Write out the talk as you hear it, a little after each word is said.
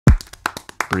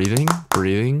Breathing,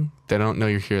 breathing. They don't know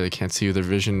you're here. They can't see you. Their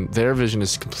vision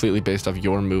is completely based off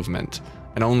your movement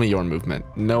and only your movement.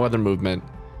 No other movement.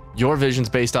 Your vision's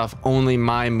based off only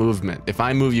my movement. If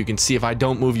I move, you can see. If I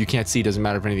don't move, you can't see. Doesn't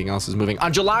matter if anything else is moving.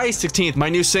 On July 16th, my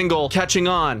new single, Catching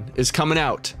On, is coming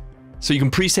out. So you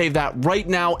can pre-save that right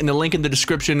now in the link in the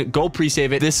description. Go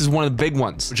pre-save it. This is one of the big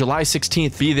ones. July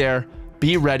 16th, be there,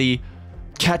 be ready.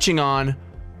 Catching On. I'm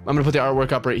gonna put the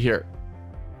artwork up right here.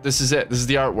 This is it. This is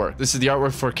the artwork. This is the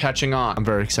artwork for Catching On. I'm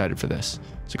very excited for this.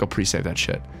 So go pre-save that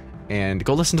shit. And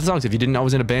go listen to the songs. If you didn't know I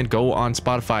was in a band, go on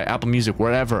Spotify, Apple Music,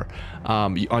 wherever.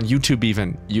 On YouTube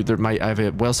even. I have a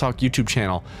Whales Talk YouTube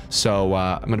channel. So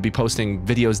I'm going to be posting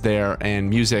videos there and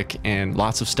music and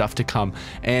lots of stuff to come.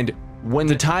 And when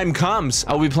the time comes,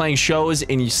 I'll be playing shows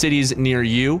in cities near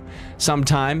you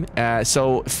sometime.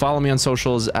 So follow me on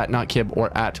socials at NotKib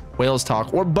or at Whales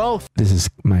Talk or both. This is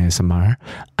my ASMR.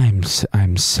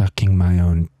 I'm sucking my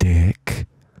own dick.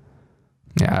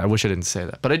 Yeah, I wish I didn't say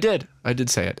that, but I did. I did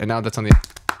say it, and now that's on the...